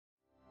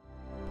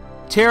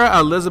Tara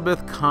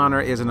Elizabeth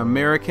Conner is an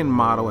American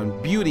model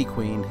and beauty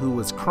queen who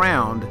was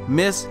crowned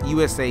Miss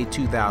USA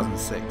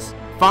 2006.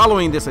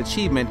 Following this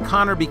achievement,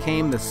 Conner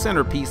became the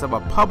centerpiece of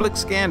a public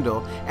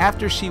scandal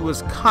after she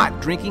was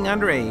caught drinking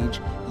underage,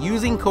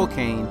 using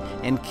cocaine,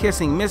 and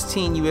kissing Miss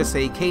Teen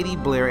USA Katie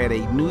Blair at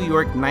a New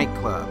York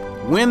nightclub.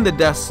 When the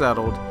dust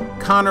settled,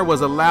 Conner was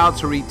allowed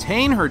to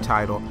retain her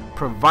title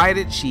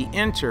provided she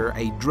enter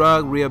a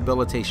drug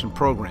rehabilitation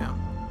program.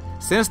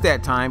 Since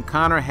that time,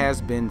 Conner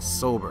has been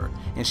sober,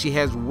 and she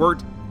has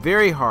worked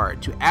very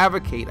hard to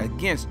advocate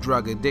against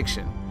drug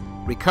addiction.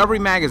 Recovery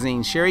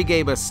Magazine, Sherry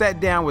Gaba sat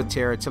down with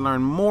Tara to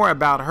learn more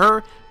about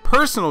her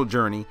personal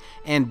journey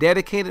and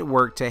dedicated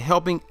work to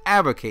helping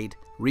advocate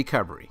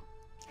recovery.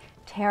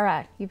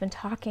 Tara, you've been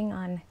talking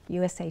on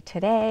USA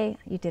Today,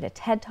 you did a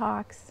TED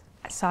Talks,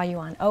 I saw you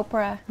on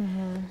Oprah.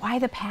 Why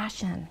the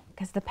passion?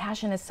 Because the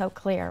passion is so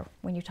clear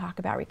when you talk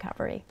about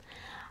recovery.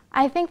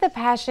 I think the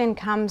passion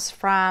comes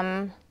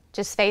from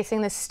just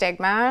facing the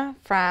stigma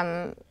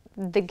from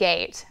the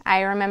gate.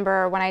 I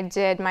remember when I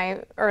did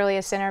my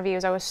earliest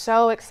interviews, I was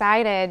so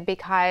excited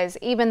because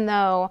even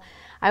though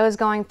I was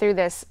going through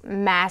this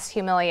mass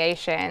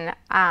humiliation,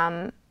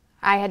 I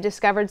had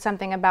discovered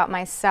something about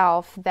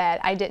myself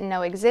that I didn't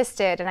know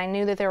existed, and I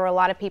knew that there were a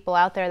lot of people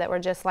out there that were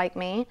just like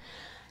me,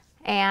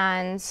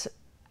 and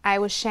I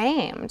was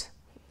shamed.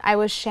 I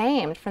was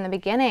shamed from the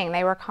beginning.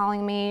 They were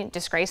calling me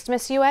Disgraced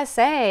Miss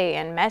USA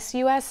and Mess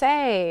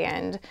USA,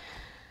 and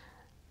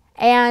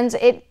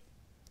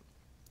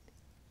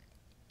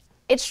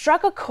it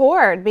struck a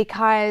chord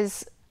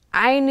because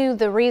I knew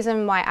the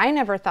reason why I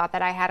never thought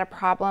that I had a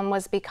problem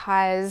was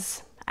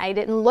because I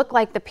didn't look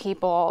like the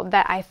people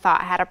that I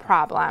thought had a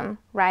problem,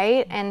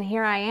 right? And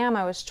here I am,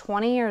 I was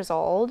 20 years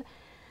old,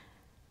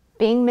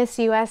 being Miss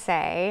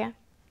USA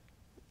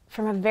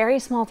from a very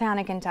small town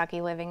in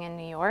Kentucky, living in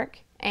New York,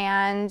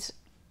 and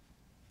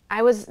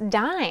I was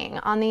dying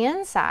on the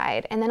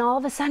inside, and then all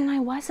of a sudden I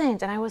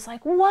wasn't, and I was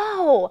like,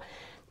 whoa,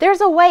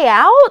 there's a way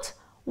out?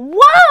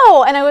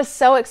 Whoa! And I was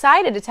so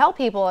excited to tell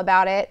people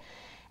about it.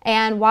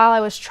 And while I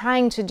was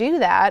trying to do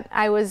that,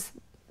 I was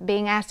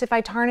being asked if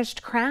I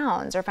tarnished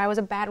crowns or if I was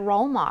a bad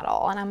role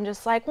model. And I'm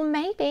just like, well,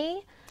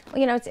 maybe. Well,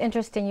 you know, it's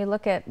interesting. You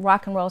look at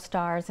rock and roll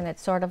stars and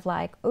it's sort of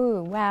like,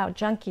 ooh, wow,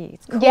 junkie.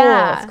 It's cool,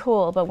 yeah. It's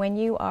cool. But when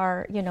you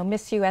are, you know,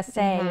 Miss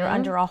USA, you're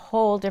under a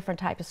whole different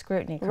type of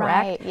scrutiny,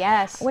 correct? Right,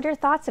 yes. What are your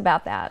thoughts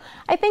about that?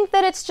 I think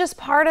that it's just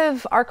part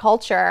of our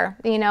culture.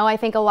 You know, I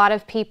think a lot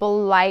of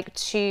people like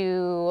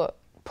to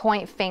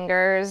point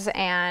fingers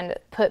and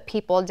put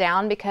people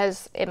down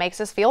because it makes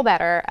us feel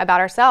better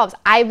about ourselves.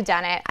 I've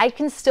done it. I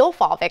can still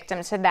fall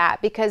victim to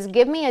that because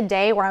give me a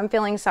day where I'm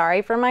feeling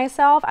sorry for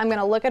myself, I'm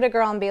gonna look at a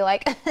girl and be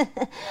like,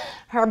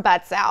 her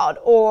butt's out,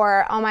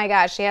 or oh my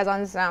gosh, she has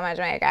on so much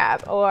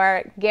makeup,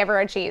 or give her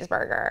a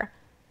cheeseburger.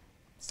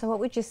 So what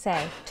would you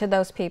say to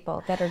those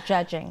people that are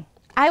judging?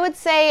 I would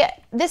say,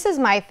 this is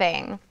my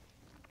thing.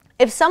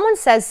 If someone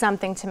says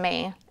something to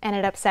me and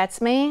it upsets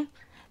me,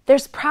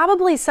 there's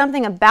probably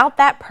something about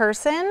that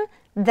person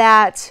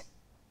that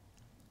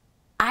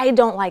I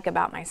don't like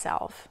about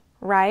myself,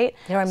 right?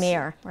 They're a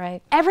mirror, right?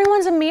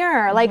 Everyone's a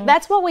mirror. Like,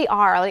 that's what we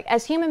are. Like,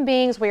 as human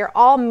beings, we are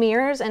all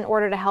mirrors in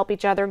order to help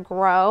each other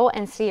grow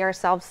and see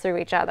ourselves through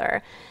each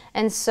other.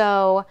 And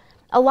so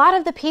a lot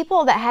of the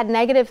people that had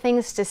negative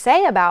things to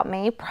say about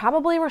me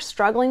probably were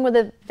struggling with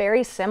a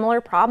very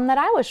similar problem that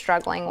I was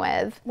struggling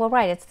with. Well,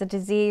 right. It's the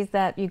disease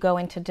that you go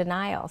into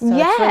denial. So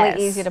Yes. it's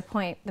really easy to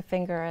point the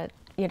finger at,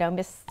 you know,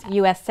 Miss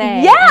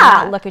USA Yeah. and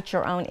not look at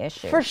your own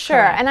issue. For sure.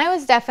 Correct. And I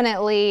was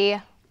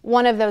definitely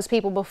one of those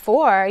people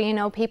before. You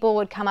know, people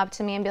would come up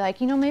to me and be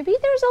like, you know, maybe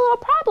there's a little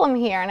problem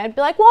here. And I'd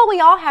be like, well, we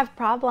all have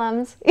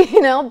problems,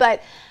 you know,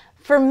 but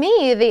for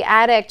me, the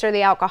addict or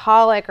the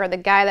alcoholic or the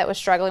guy that was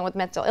struggling with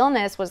mental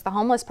illness was the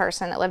homeless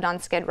person that lived on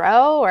Skid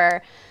Row,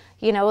 or,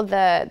 you know,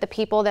 the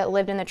people that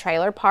lived in the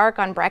trailer park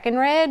on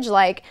Breckenridge.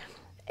 Like,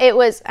 it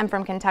was, I'm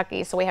from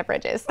Kentucky, so we have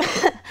bridges.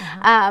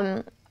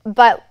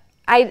 But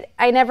I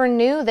never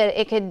knew that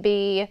it could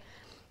be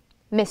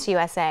Miss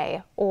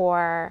USA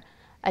or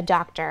a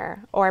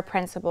doctor or a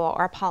principal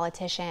or a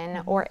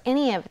politician or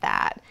any of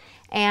that.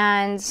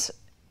 And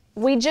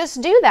we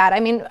just do that.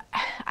 I mean,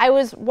 I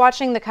was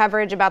watching the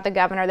coverage about the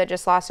governor that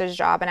just lost his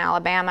job in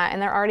Alabama,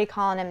 and they're already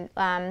calling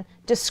him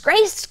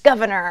disgraced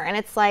governor. And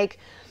it's like,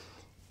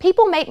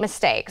 people make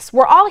mistakes.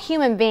 We're all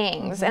human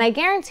beings. And I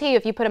guarantee you,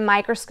 if you put a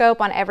microscope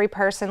on every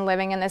person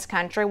living in this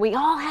country, we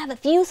all have a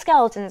few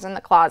skeletons in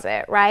the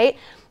closet, right?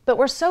 But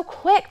we're so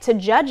quick to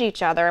judge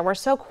each other. We're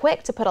so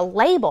quick to put a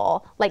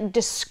label like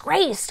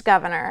disgraced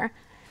governor.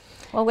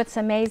 Well, what's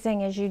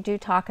amazing is you do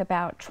talk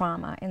about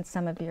trauma in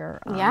some of your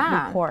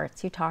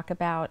reports. You talk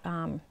about,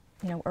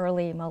 you know,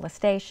 early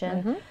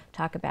molestation,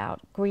 talk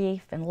about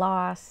grief and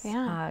loss,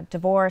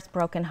 divorce,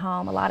 broken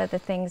home, a lot of the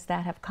things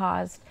that have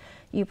caused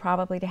you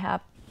probably to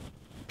have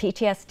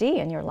PTSD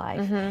in your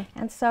life.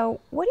 And so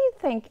what do you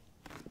think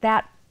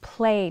that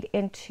played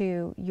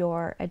into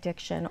your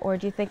addiction, or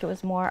do you think it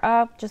was more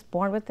just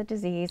born with the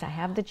disease, I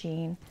have the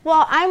gene?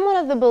 Well, I'm one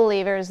of the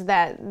believers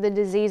that the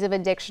disease of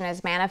addiction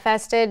is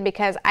manifested,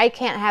 because I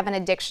can't have an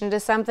addiction to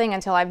something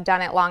until I've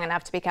done it long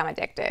enough to become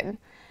addicted.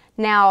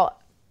 Now,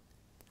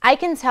 I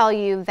can tell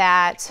you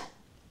that,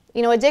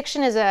 you know,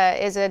 addiction is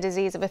a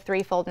disease of a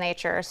threefold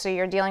nature. So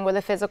you're dealing with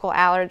a physical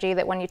allergy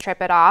that when you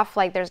trip it off,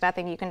 like there's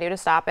nothing you can do to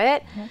stop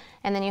it. Mm-hmm.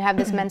 And then you have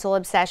this mental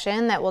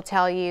obsession that will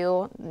tell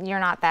you you're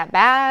not that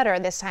bad, or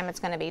this time it's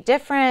going to be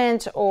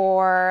different,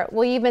 or,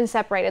 well, you've been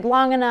separated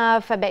long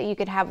enough, I bet you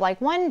could have like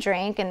one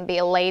drink and be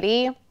a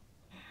lady.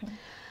 Mm-hmm.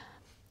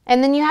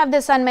 And then you have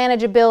this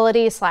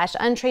unmanageability /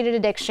 untreated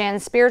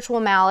addiction, spiritual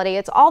malady.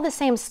 It's all the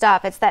same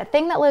stuff. It's that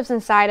thing that lives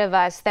inside of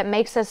us that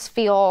makes us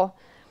feel,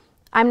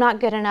 I'm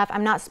not good enough,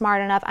 I'm not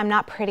smart enough, I'm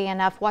not pretty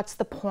enough, what's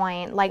the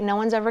point? Like, no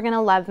one's ever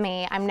gonna love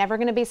me, I'm never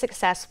gonna be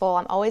successful,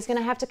 I'm always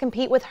gonna have to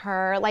compete with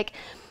her. Like,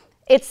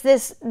 it's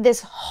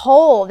this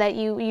hole that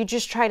you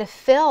just try to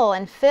fill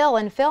and fill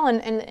and fill.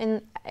 And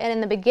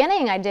in the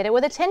beginning, I did it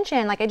with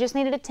attention. Like, I just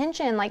needed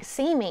attention, like,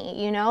 see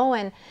me, you know?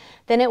 And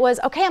then it was,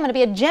 okay, I'm gonna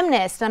be a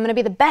gymnast, and I'm gonna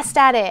be the best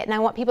at it, and I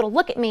want people to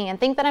look at me and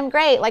think that I'm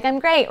great, like I'm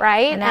great,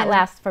 right? And that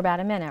lasts for about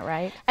a minute,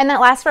 right? And that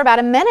lasts for about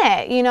a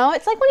minute, you know?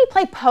 It's like when you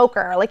play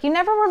poker, like, you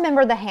never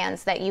remember the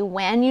hands that you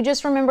win, you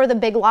just remember the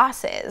big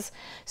losses.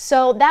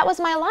 So that was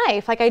my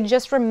life. Like, I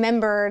just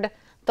remembered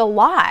the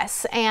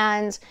loss,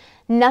 and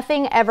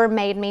nothing ever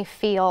made me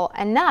feel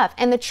enough.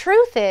 And the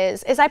truth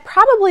is I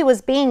probably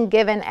was being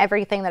given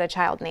everything that a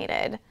child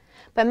needed.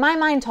 But my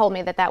mind told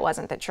me that that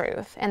wasn't the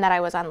truth, and that I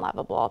was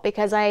unlovable,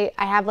 because I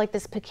have like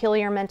this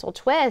peculiar mental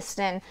twist.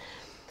 And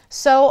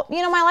so,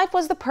 you know, my life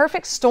was the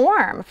perfect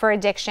storm for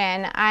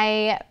addiction.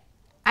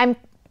 I'm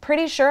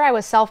pretty sure I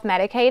was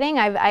self-medicating.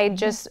 I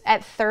just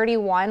at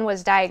 31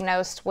 was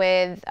diagnosed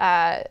with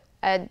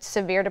a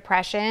severe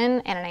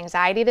depression and an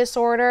anxiety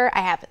disorder.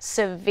 I have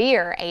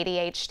severe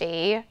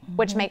ADHD,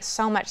 which makes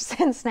so much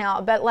sense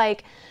now. But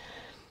like,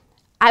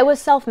 I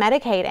was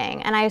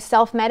self-medicating, and I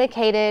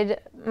self-medicated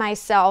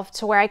myself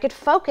to where I could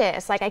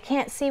focus. Like, I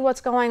can't see what's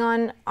going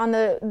on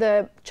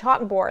the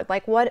chalkboard.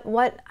 Like,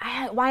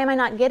 why am I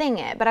not getting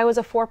it? But I was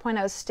a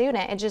 4.0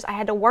 student. I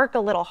had to work a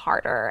little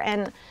harder.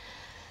 And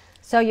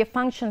so you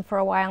functioned for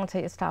a while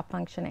until you stopped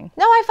functioning?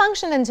 No, I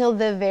functioned until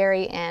the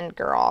very end,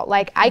 girl.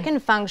 Like, I can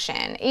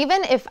function.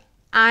 Even if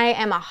I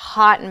am a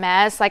hot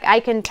mess, like,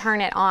 I can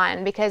turn it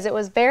on, because it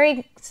was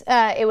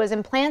it was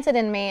implanted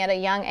in me at a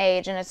young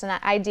age, and it's an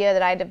idea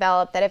that I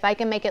developed, that if I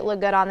can make it look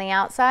good on the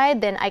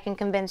outside, then I can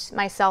convince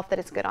myself that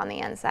it's good on the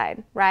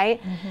inside,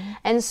 right? Mm-hmm.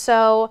 And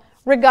so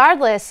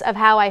regardless of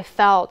how I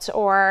felt,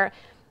 or,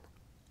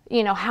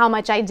 you know, how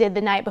much I did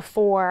the night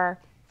before,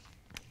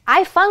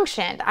 I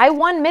functioned. I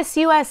won Miss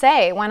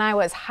USA when I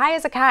was high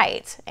as a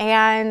kite,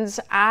 and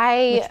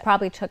which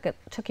probably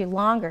took you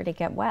longer to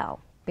get well,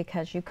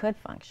 because you could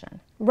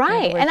function.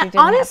 Right. And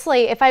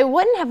honestly, if I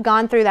wouldn't have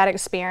gone through that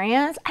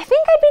experience, I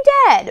think I'd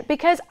be dead,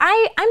 because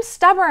I'm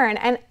stubborn.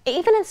 And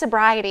even in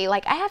sobriety,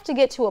 like, I have to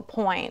get to a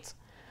point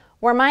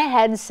where my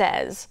head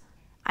says,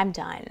 I'm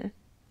done,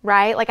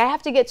 right? Like, I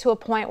have to get to a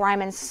point where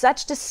I'm in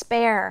such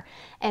despair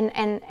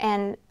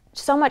and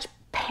so much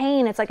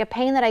pain. It's like a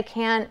pain that I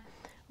can't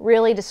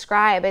really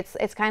describe.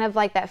 It's kind of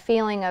like that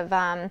feeling of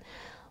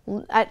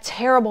a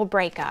terrible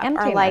breakup,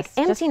 or like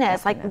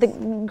emptiness, like the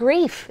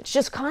grief. It's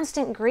just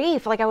constant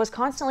grief. Like, I was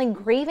constantly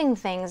grieving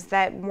things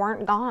that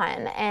weren't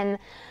gone.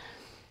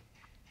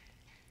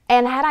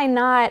 And had I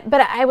not,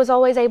 but I was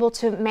always able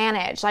to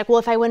manage. Like, well,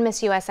 if I win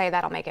Miss USA,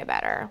 that'll make it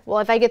better. Well,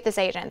 if I get this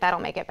agent, that'll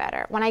make it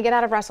better. When I get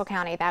out of Russell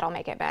County, that'll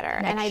make it better.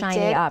 And I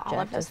did all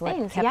of those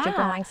things. Kept you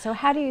going. So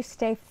how do you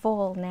stay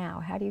full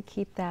now? How do you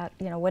keep that?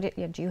 You know,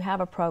 do you have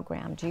a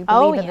program? Do you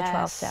believe in the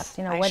 12 steps?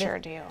 You know, I sure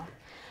do.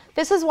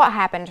 This is what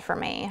happened for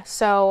me.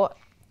 So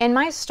in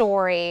my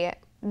story,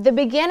 the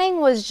beginning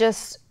was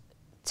just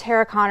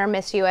TaraConner,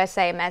 Miss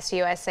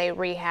USA,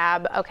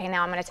 rehab. Okay,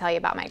 now I'm going to tell you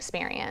about my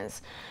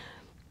experience.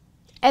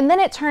 And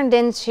then it turned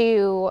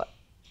into,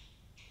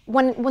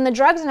 when the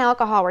drugs and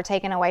alcohol were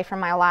taken away from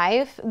my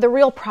life, the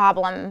real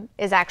problem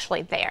is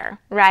actually there,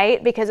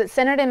 right? Because it's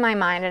centered in my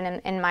mind and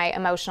in my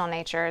emotional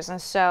natures.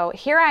 And so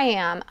here I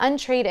am,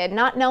 untreated,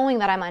 not knowing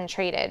that I'm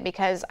untreated,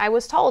 because I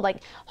was told,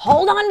 like,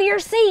 hold on to your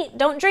seat,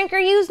 don't drink or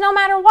use no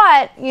matter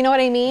what. You know what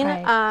I mean?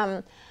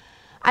 Right.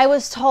 I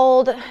was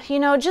told, you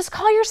know, just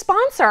call your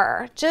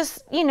sponsor.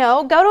 Just, you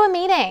know, go to a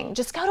meeting.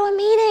 Just go to a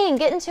meeting.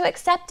 Get into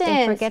acceptance.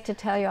 They forget to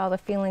tell you all the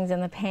feelings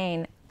and the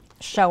pain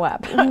show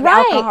up. Right.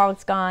 The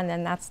alcohol's gone,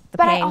 and that's the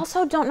pain. But I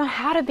also don't know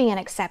how to be in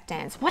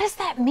acceptance. What does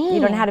that mean?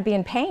 You don't know how to be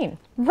in pain.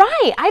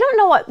 Right. I don't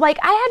know what, like,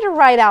 I had to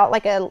write out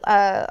like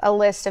a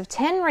list of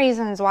 10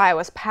 reasons why I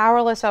was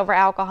powerless over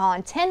alcohol,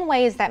 and 10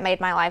 ways that made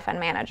my life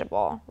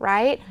unmanageable,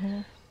 right?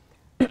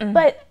 Mm-hmm.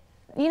 But,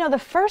 you know, the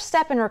first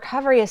step in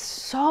recovery is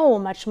so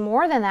much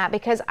more than that,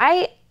 because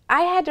I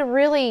had to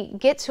really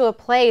get to a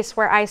place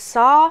where I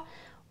saw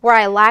where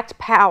I lacked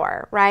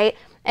power, right?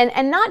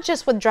 And not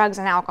just with drugs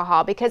and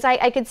alcohol, because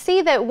I could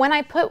see that when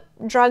I put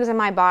drugs in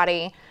my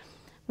body,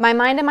 my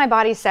mind and my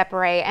body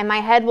separate, and my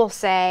head will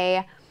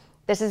say,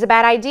 this is a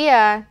bad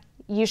idea.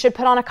 You should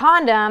put on a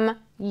condom.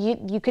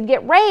 You could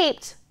get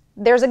raped.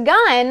 There's a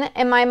gun.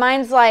 And my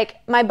body's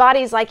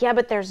like, yeah,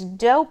 but there's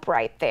dope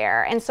right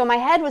there. And so my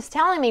head was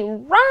telling me,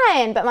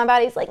 run. But my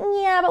body's like,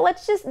 yeah, but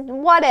let's just,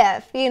 what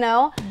if, you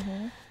know?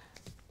 Mm-hmm.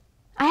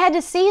 I had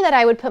to see that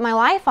I would put my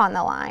life on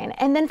the line.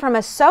 And then from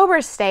a sober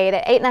state,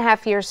 at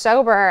 8.5 years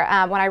sober,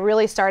 when I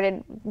really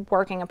started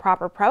working a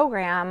proper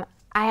program,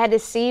 I had to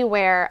see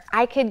where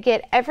I could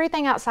get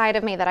everything outside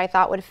of me that I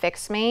thought would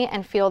fix me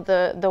and feel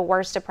the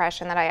worst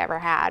depression that I ever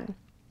had.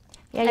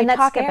 Yeah, you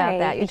talk about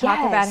that. You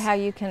talk about how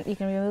you can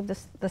remove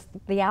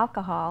the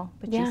alcohol,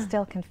 but you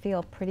still can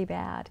feel pretty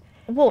bad.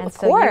 Well, of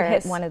course. You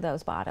hit one of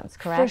those bottoms,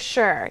 correct? For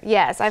sure,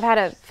 yes. I've had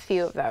a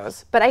few of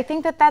those. But I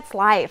think that that's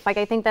life. Like,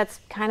 I think that's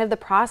kind of the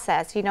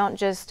process. You don't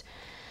just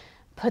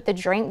put the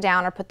drink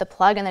down or put the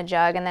plug in the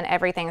jug and then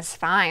everything's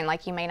fine.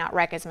 Like, you may not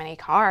wreck as many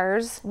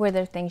cars. Were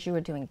there things you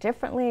were doing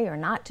differently or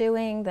not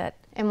doing that?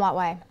 In what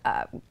way?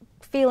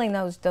 Feeling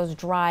those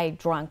dry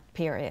drunk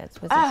periods.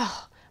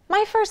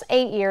 My first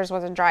 8 years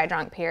was a dry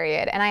drunk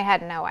period, and I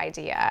had no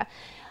idea.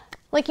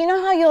 Like, you know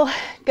how you'll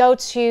go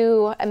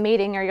to a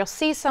meeting or you'll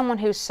see someone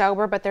who's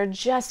sober, but they're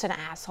just an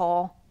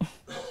asshole?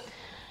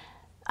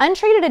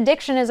 Untreated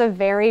addiction is a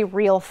very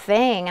real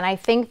thing, and I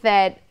think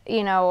that,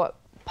 you know,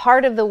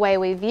 part of the way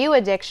we view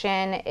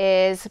addiction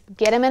is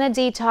get them in a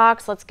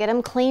detox, let's get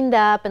them cleaned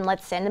up, and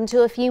let's send them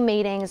to a few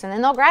meetings, and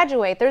then they'll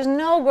graduate. There's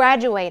no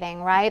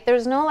graduating, right?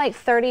 There's no, like,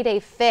 30-day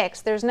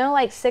fix. There's no,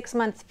 like,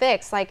 6-month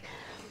fix. Like,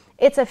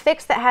 it's a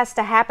fix that has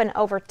to happen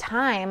over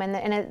time,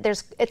 and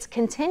it's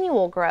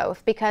continual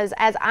growth, because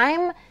as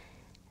I'm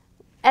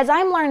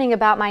learning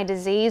about my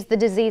disease, the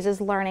disease is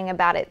learning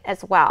about it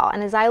as well.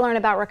 And as I learn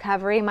about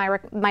recovery,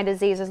 my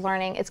disease is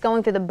learning. It's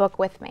going through the book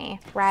with me,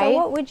 right? So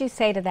what would you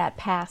say to that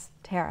past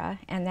Tara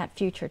and that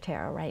future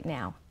Tara right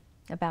now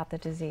about the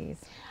disease?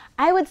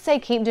 I would say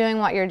keep doing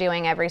what you're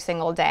doing every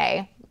single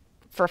day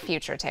for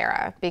future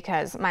Tara,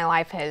 because my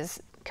life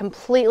has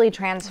completely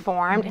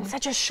transformed in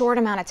such a short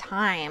amount of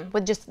time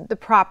with just the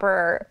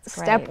proper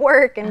step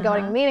work and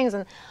going to meetings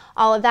and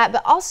all of that.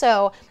 But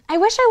also, I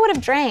wish I would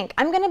have drank.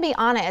 I'm going to be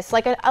honest.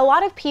 Like, a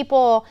lot of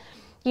people,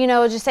 you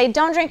know, just say,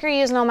 don't drink or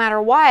use no matter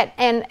what.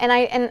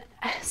 And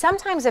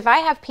sometimes if I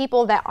have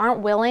people that aren't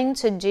willing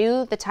to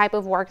do the type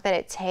of work that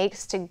it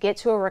takes to get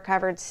to a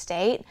recovered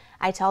state,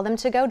 I tell them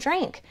to go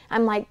drink.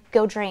 I'm like,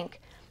 go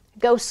drink,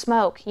 go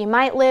smoke. You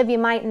might live, you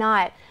might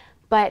not,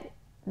 but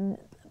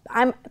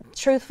I'm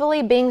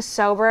truthfully, being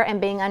sober and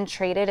being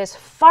untreated is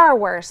far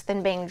worse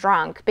than being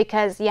drunk,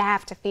 because you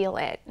have to feel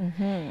it.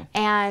 Mm-hmm.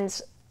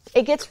 And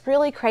it gets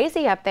really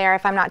crazy up there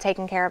if I'm not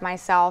taking care of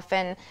myself.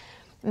 And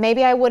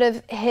maybe I would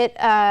have hit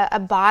a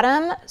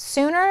bottom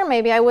sooner.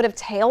 Maybe I would have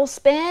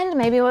tailspinned.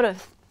 Maybe I would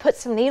have put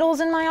some needles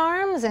in my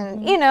arms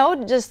and, you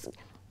know, just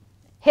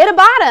hit a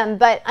bottom.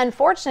 But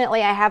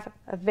unfortunately, I have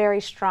a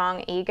very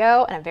strong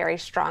ego and a very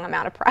strong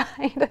amount of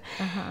pride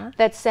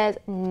that says,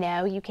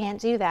 no, you can't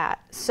do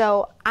that.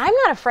 So I'm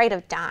not afraid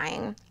of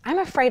dying. I'm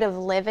afraid of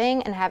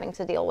living and having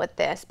to deal with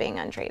this being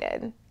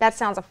untreated. That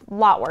sounds a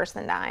lot worse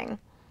than dying.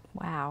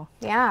 Wow.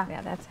 Yeah.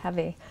 Yeah, that's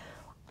heavy.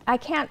 I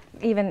can't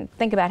even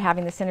think about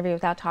having this interview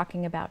without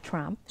talking about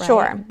Trump, right?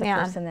 Sure. The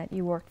person that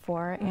you worked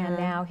for, and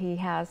now he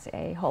has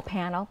a whole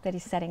panel that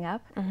he's setting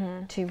up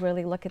to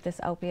really look at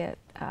this opiate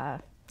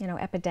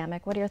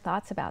epidemic. What are your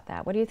thoughts about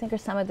that? What do you think are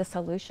some of the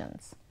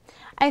solutions?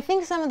 I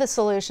think some of the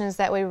solutions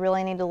that we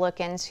really need to look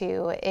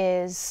into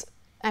is,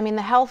 I mean,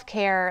 the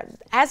healthcare,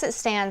 as it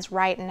stands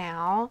right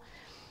now,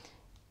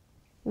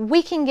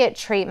 we can get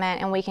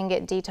treatment and we can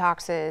get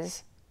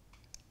detoxes,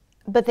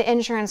 but the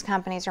insurance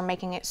companies are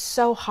making it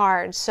so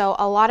hard. So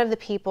a lot of the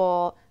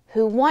people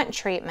who want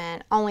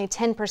treatment, only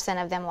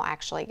 10% of them will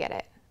actually get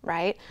it,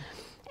 right?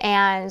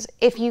 And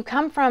if you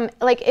come from,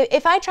 like,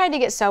 if I tried to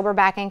get sober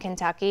back in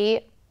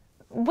Kentucky,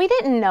 we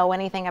didn't know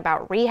anything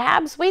about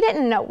rehabs. We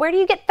didn't know, where do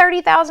you get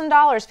 $30,000,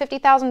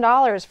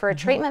 $50,000 for a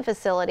treatment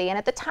facility? And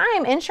at the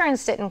time,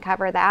 insurance didn't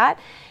cover that.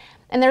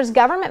 And there's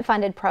government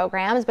funded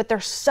programs, but they're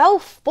so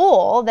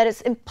full that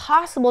it's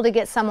impossible to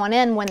get someone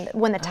in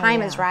when the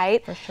time is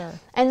right. For sure.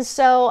 And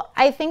so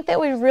I think that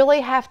we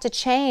really have to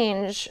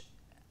change.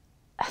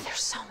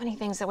 There's so many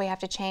things that we have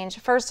to change.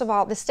 First of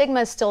all, the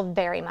stigma is still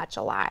very much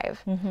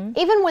alive,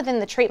 even within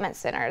the treatment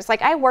centers.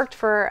 Like, I worked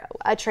for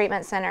a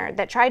treatment center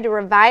that tried to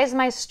revise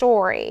my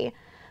story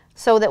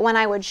so that when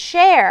I would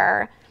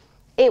share,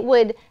 it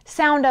would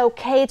sound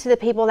okay to the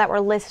people that were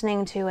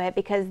listening to it,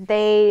 because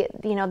they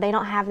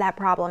don't have that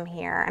problem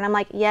here. And I'm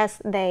like, yes,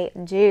 they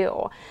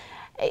do.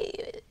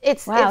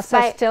 It's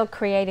still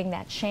creating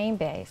that shame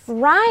base,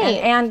 right?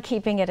 And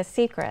keeping it a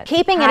secret.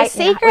 Keeping it a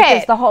secret,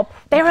 which is the whole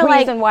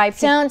reason why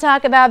people don't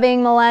talk about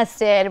being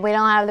molested. We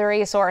don't have the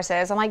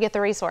resources. I'm like, get the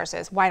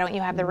resources. Why don't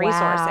you have the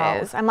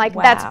resources? I'm like,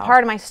 that's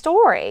part of my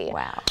story.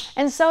 Wow.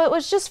 And so it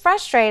was just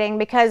frustrating,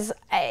 because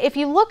if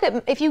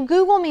you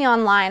Google me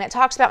online, it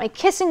talks about me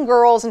kissing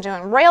girls and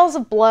doing rails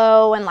of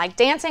blow and like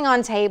dancing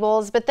on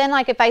tables. But then,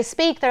 like, if I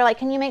speak, they're like,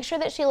 can you make sure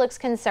that she looks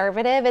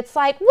conservative? It's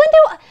like,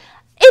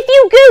 If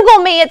you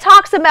Google me, it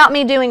talks about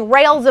me doing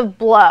rails of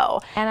blow.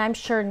 And I'm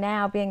sure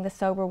now, being the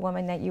sober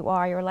woman that you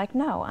are, you're like,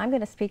 no, I'm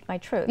going to speak my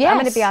truth. Yes. I'm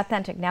going to be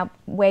authentic. Now,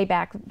 way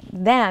back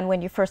then,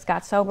 when you first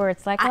got sober,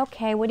 it's like,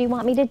 okay, what do you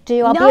want me to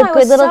do? I'll be a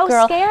good little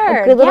girl,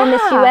 scared. a good little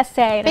Miss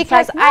USA. And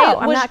because it's like, no,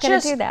 I'm was not going to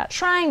just do that.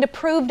 trying to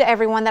prove to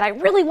everyone that I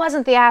really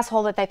wasn't the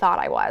asshole that they thought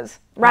I was,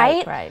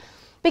 right? Right.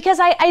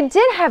 Because I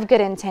did have good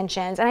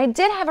intentions and I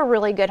did have a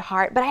really good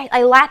heart, but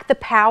I lacked the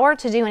power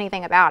to do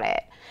anything about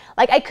it.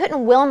 Like, I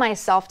couldn't will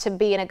myself to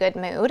be in a good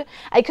mood.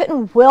 I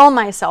couldn't will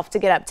myself to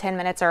get up 10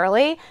 minutes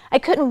early. I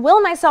couldn't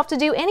will myself to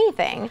do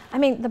anything. I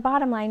mean, the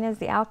bottom line is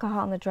the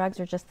alcohol and the drugs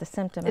are just the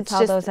symptom. It's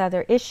all those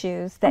other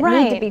issues that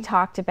need to be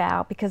talked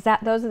about, because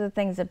those are the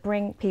things that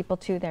bring people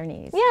to their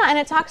knees. Yeah, and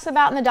it talks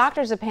about, in the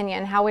doctor's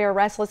opinion, how we are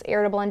restless,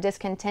 irritable, and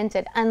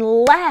discontented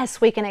unless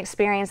we can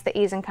experience the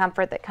ease and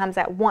comfort that comes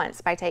at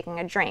once by taking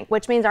a drink,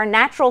 which means our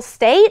natural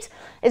state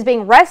is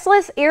being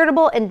restless,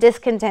 irritable, and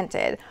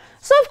discontented.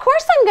 So of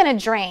course I'm gonna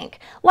drink.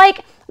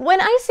 Like, when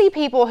I see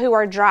people who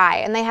are dry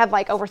and they have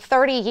like over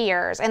 30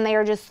 years and they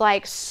are just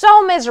like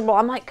so miserable,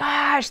 I'm like,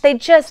 gosh, they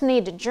just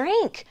need to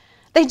drink.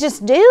 They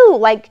just do.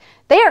 Like,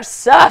 they are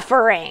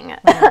suffering.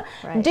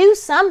 Right. Do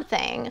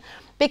something.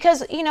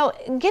 Because, you know,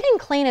 getting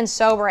clean and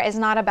sober is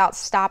not about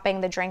stopping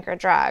the drink or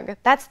drug.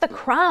 That's the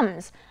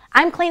crumbs.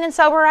 I'm clean and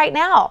sober right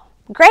now.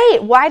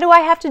 Great. Why do I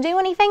have to do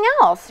anything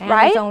else,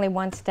 right? There's only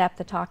one step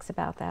that talks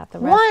about that. The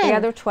rest, the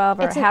other 12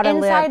 are how to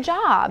live. It's an inside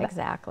job.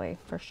 Exactly,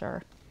 for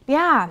sure.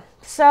 Yeah.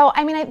 So,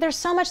 I mean, there's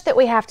so much that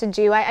we have to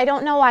do. I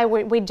don't know why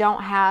we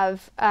don't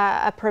have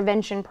a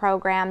prevention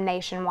program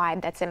nationwide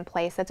that's in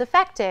place that's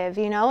effective.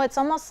 You know, it's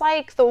almost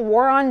like the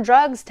war on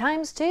drugs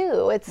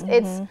 ×2.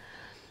 It's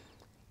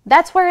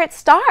that's where it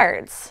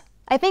starts.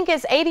 I think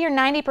it's 80 or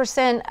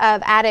 90%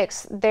 of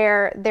addicts,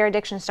 their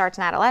addiction starts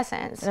in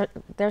adolescence.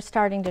 They're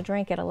starting to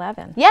drink at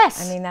 11.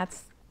 Yes. I mean,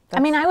 that's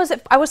I mean, I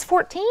was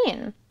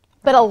 14,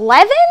 but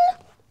 11?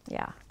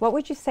 Yeah. What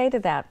would you say to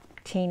that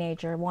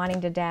teenager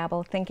wanting to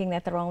dabble, thinking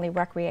that they're only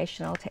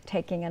recreational,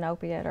 taking an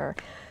opiate or,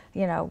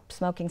 you know,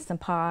 smoking some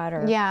pot?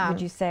 Or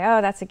would you say,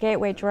 oh, that's a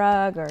gateway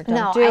drug, or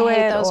don't do it? No, I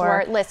hate those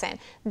words. Listen,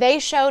 they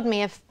showed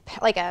me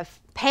like a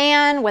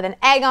pan with an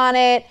egg on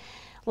it.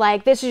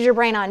 Like, this is your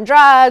brain on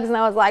drugs. And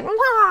I was like,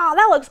 wow,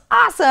 that looks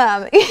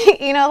awesome.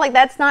 You know, like,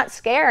 that's not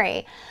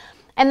scary.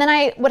 And then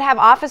I would have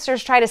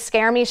officers try to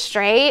scare me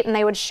straight, and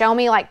they would show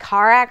me like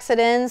car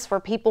accidents where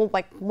people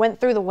like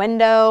went through the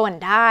window and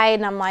died.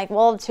 And I'm like,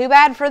 well, too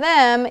bad for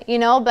them, you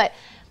know, but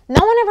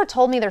no one ever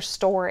told me their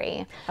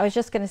story. I was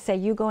just going to say,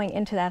 you going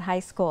into that high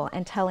school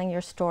and telling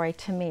your story,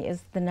 to me,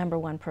 is the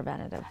 #1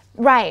 preventative.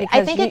 Right.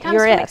 I think it comes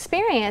from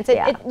experience.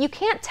 You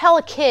can't tell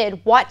a kid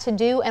what to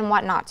do and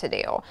what not to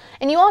do.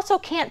 And you also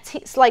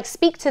can't like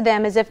speak to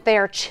them as if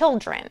they're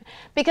children.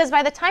 Because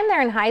by the time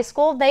they're in high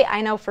school, I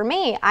know for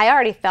me,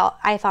 I thought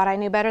I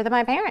knew better than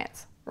my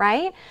parents,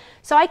 right?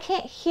 So I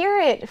can't hear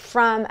it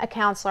from a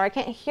counselor. I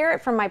can't hear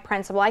it from my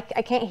principal. I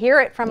can't hear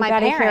it from my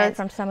parents. You got to hear it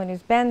from someone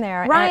who's been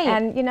there. Right.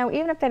 And, you know,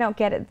 even if they don't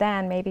get it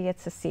then, maybe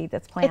it's a seed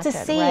that's planted. It's a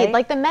seed. Right?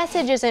 Like, the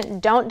message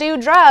isn't don't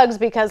do drugs,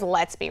 because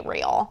let's be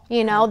real.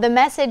 You know, the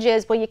message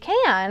is, well, you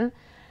can,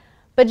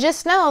 but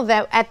just know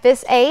that at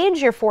this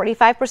age, you're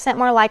 45%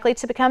 more likely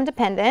to become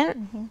dependent.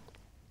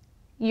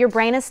 Your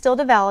brain is still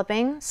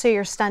developing, so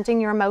you're stunting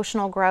your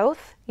emotional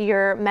growth.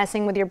 You're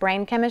messing with your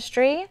brain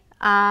chemistry.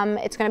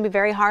 It's going to be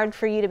very hard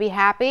for you to be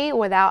happy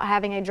without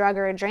having a drug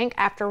or a drink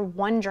after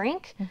one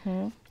drink.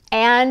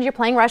 And you're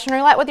playing Russian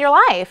roulette with your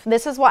life.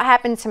 This is what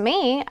happened to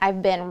me.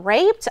 I've been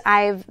raped.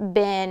 I've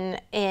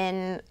been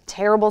in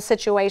terrible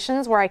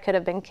situations where I could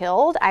have been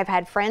killed. I've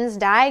had friends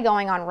die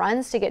going on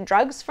runs to get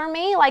drugs for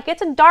me. Like,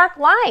 it's a dark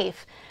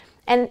life.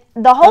 And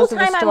the whole time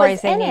I was in it. Those are the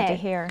stories they need to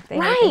hear. They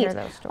need to hear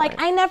those stories. Like,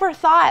 I never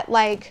thought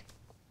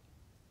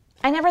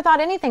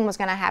anything was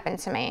going to happen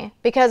to me,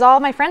 because all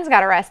of my friends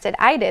got arrested.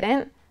 I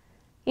didn't.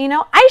 You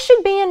know, I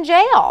should be in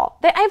jail.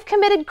 I've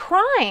committed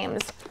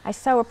crimes. I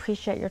so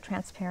appreciate your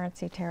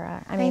transparency,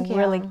 Tara. I mean,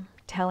 really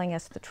telling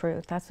us the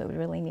truth. That's what we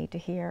really need to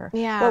hear.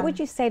 Yeah. What would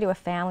you say to a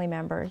family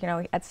member, you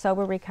know, at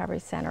Sober Recovery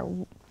Center?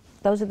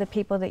 Those are the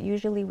people that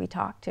usually we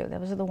talk to.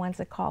 Those are the ones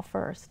that call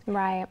first.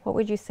 Right. What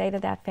would you say to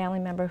that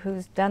family member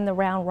who's done the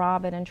round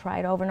robin and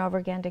tried over and over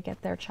again to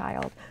get their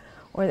child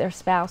or their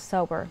spouse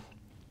sober?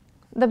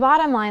 The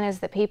bottom line is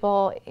that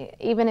people,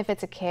 even if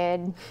it's a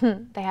kid,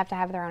 they have to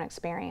have their own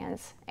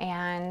experience.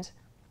 And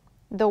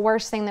the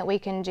worst thing that we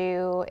can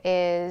do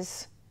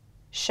is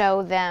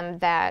show them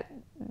that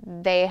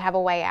they have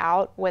a way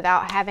out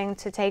without having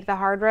to take the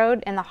hard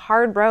road. And the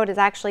hard road is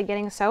actually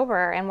getting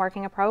sober and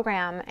working a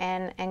program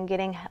and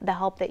getting the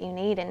help that you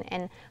need,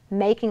 and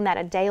making that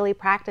a daily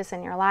practice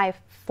in your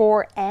life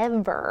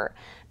forever.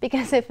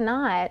 Because if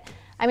not,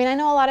 I mean, I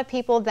know a lot of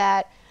people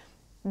that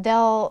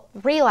they'll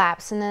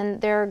relapse, and then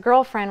their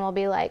girlfriend will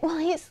be like, well,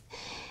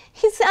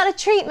 he's out of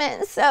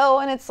treatment, so,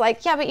 and it's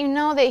like, yeah, but you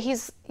know that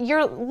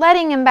you're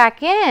letting him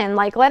back in.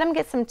 Like, let him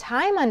get some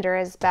time under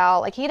his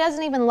belt. Like, he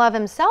doesn't even love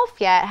himself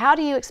yet. How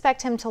do you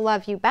expect him to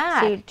love you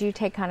back? So do you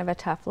take kind of a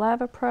tough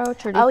love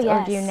approach, or yes.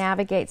 or do you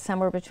navigate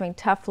somewhere between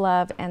tough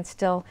love and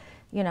still,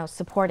 you know,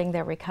 supporting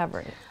their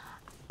recovery?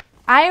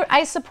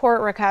 I support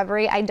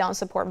recovery. I don't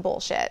support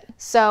bullshit.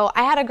 So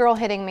I had a girl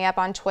hitting me up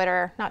on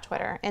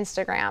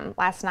Instagram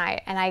last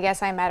night. And I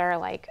guess I met her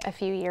like a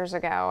few years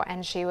ago.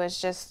 And she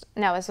was just,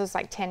 no, this was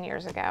like 10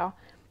 years ago.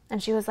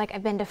 And she was like,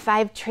 I've been to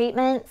 5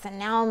 treatments and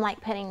now I'm like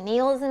putting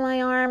needles in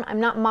my arm. I'm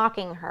not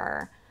mocking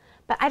her,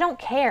 but I don't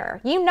care.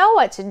 You know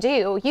what to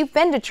do. You've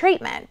been to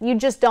treatment. You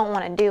just don't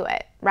want to do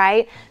it,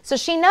 right? So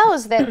she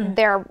knows that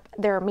there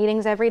are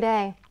meetings every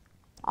day,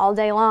 all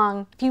day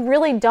long. If you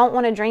really don't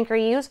want to drink or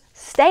use,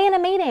 stay in a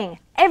meeting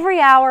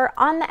every hour,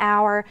 on the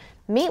hour,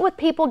 meet with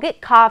people,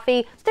 get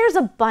coffee. There's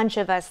a bunch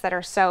of us that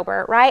are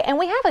sober, right? And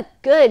we have a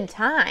good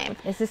time.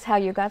 Is this how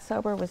you got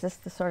sober? Was this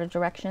the sort of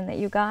direction that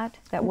you got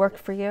that worked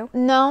for you?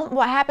 No,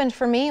 what happened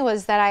for me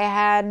was that I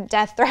had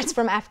death threats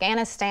from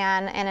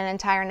Afghanistan and an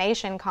entire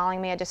nation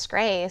calling me a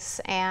disgrace,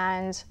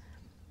 and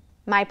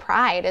my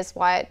pride is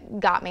what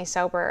got me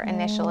sober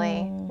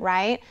initially,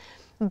 right?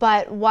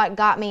 But what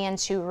got me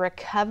into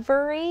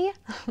recovery,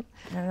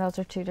 and those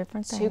are two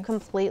different things. 2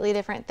 completely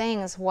different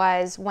things,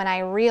 was when I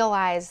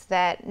realized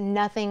that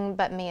nothing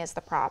but me is the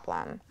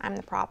problem. I'm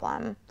the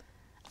problem.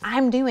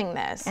 I'm doing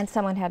this. And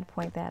someone had to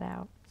point that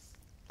out.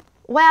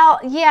 Well,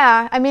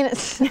 yeah, I mean,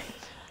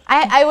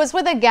 I was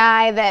with a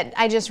guy that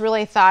I just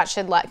really thought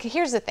should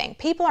here's the thing,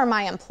 people are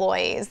my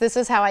employees. This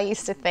is how I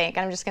used to think.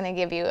 I'm just going to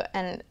give you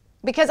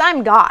because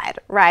I'm God,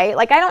 right?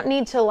 Like, I don't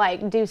need to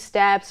like do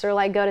steps or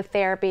like go to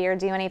therapy or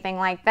do anything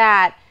like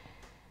that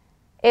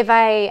if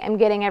I am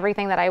getting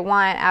everything that I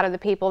want out of the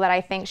people that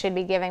I think should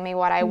be giving me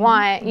what I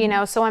want, you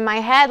know? So in my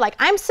head, like,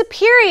 I'm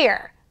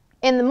superior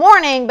in the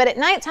morning, but at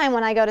nighttime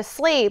when I go to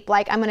sleep,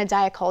 like, I'm gonna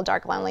die a cold,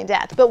 dark, lonely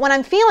death. But when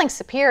I'm feeling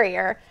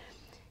superior,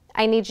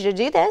 I need you to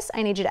do this.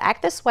 I need you to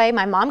act this way.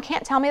 My mom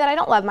can't tell me that I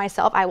don't love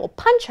myself. I will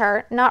punch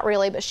her. Not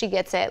really, but she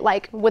gets it,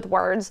 like, with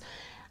words.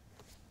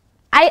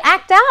 I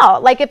act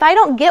out. Like, if I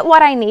don't get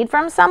what I need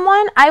from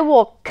someone, I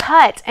will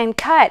cut and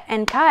cut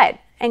and cut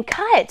and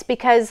cut,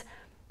 because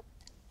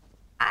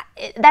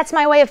that's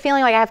my way of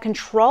feeling like I have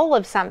control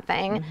of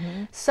something.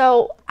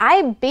 So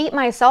I beat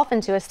myself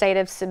into a state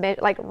of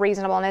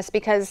reasonableness,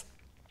 because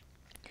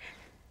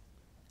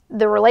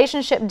the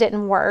relationship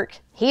didn't work.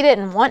 He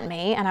didn't want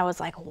me. And I was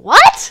like,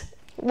 what?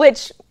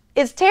 Which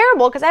is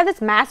terrible, because I have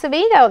this massive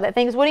ego that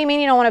thinks, what do you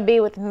mean you don't want to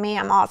be with me?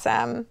 I'm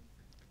awesome.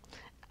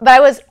 But I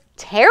was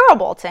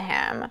terrible to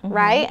him,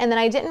 right? And then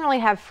I didn't really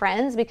have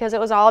friends because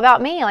it was all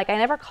about me. Like, I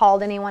never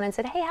called anyone and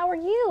said, hey, how are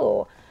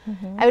you?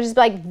 I would just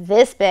be like,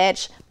 this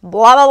bitch,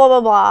 blah, blah, blah,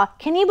 blah, blah.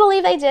 Can you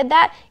believe they did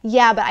that?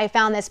 Yeah, but I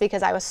found this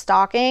because I was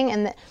stalking,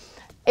 and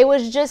it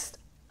was just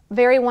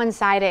very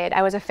one-sided.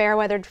 I was a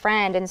fair-weathered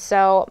friend, and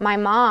so my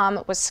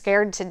mom was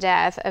scared to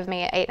death of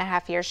me at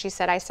 8.5 years. She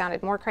said I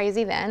sounded more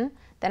crazy then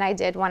than I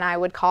did when I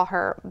would call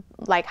her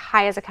like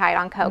high as a kite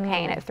on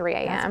cocaine at 3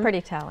 a.m. That's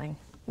pretty telling.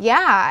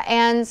 Yeah,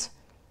 and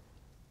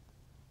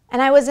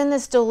I was in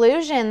this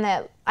delusion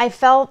that I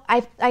felt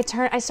I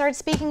started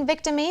speaking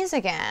victimese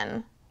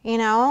again. You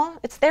know,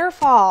 it's their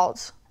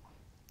fault.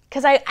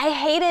 Because I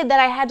hated that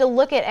I had to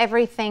look at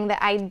everything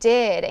that I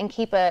did and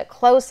keep a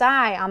close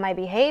eye on my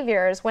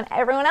behaviors when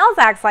everyone else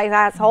acts like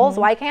assholes.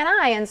 Why can't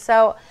I? And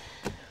so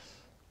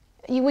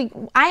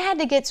I had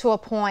to get to a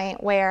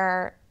point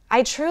where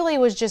I truly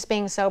was just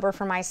being sober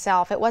for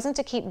myself. It wasn't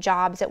to keep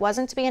jobs. It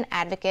wasn't to be an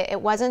advocate. It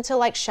wasn't to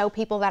like show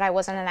people that I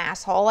wasn't an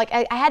asshole. Like,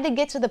 I had to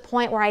get to the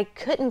point where I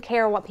couldn't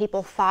care what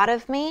people thought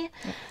of me,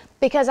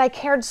 because I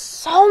cared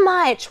so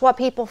much what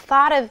people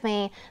thought of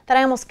me that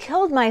I almost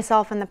killed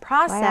myself in the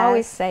process. I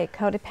always say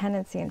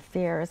codependency and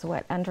fear is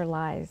what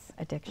underlies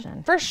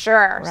addiction. For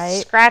sure.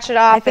 Right? Scratch it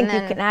off.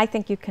 I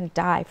think you can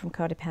die from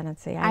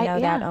codependency. I know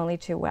that only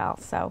too well.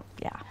 So,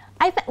 yeah.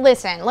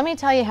 Listen, let me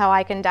tell you how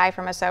I can die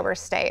from a sober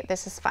state.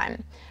 This is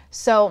fun.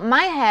 So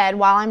my head,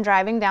 while I'm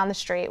driving down the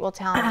street, will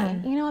tell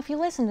me, you know, if you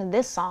listen to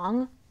this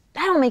song,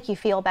 that'll make you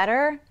feel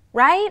better,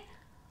 right?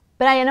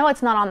 But I know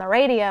it's not on the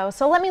radio,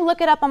 so let me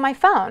look it up on my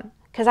phone,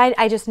 because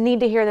I just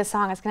need to hear this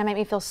song. It's going to make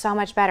me feel so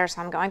much better.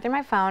 So I'm going through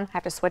my phone. I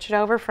have to switch it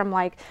over from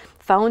like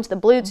phone to the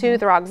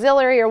Bluetooth or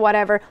auxiliary or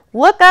whatever.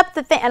 Look up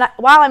the thing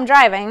while I'm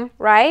driving,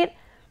 right?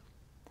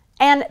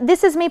 And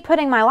this is me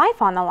putting my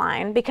life on the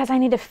line because I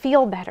need to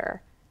feel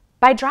better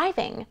by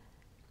driving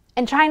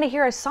and trying to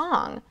hear a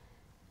song.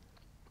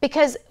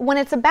 Because when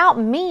it's about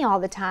me all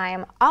the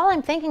time, all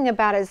I'm thinking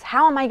about is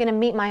how am I going to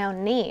meet my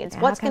own needs?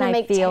 Yeah, What's going to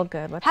make me feel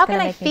good? How can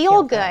I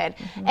feel good?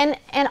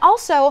 And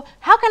also,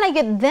 how can I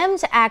get them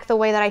to act the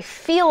way that I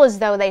feel as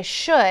though they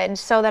should,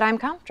 so that I'm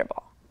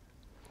comfortable?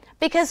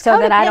 Because so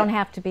that I don't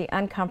have to be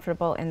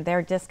uncomfortable in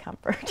their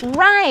discomfort.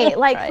 Right.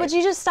 Like, would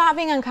you just stop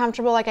being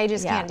uncomfortable? Like, I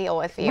just can't deal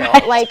with you.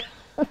 Right. Like,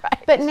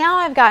 but now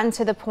I've gotten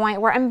to the point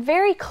where I'm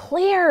very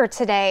clear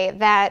today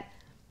that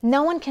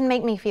no one can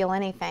make me feel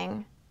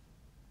anything.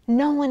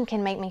 No one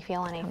can make me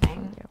feel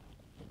anything.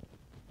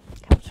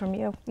 from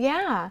you.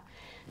 Yeah.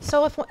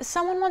 So if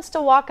someone wants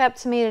to walk up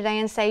to me today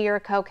and say you're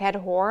a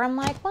cokehead whore, I'm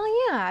like, well,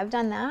 yeah, I've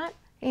done that,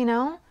 you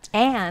know.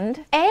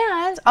 And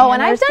I've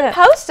done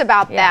posts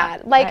about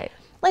that. Like,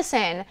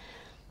 listen,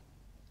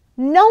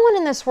 no one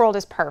in this world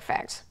is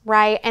perfect,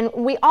 right? And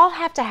we all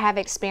have to have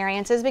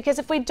experiences, because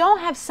if we don't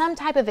have some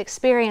type of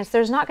experience,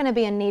 there's not going to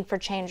be a need for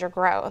change or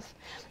growth.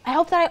 I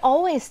hope that I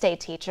always stay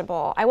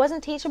teachable. I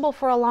wasn't teachable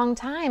for a long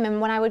time, and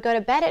when I would go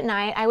to bed at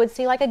night, I would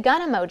see like a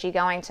gun emoji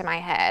going to my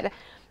head.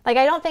 Like,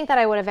 I don't think that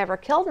I would have ever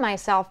killed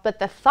myself, but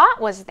the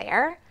thought was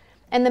there,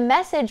 and the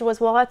message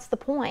was, well, that's the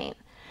point.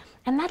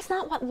 And that's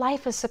not what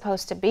life is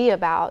supposed to be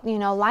about. You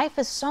know, life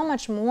is so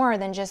much more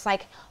than just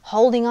like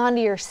holding on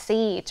to your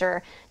seat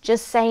or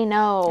just say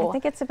no. I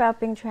think it's about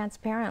being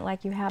transparent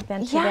like you have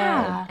been today.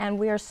 Yeah. And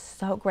we are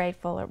so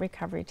grateful at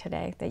Recovery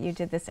Today that you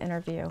did this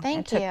interview.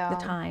 Thank you. Took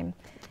the time.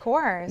 Of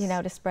course. You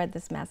know, to spread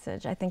this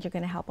message. I think you're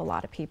going to help a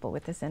lot of people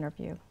with this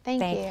interview.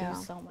 Thank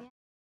you so much.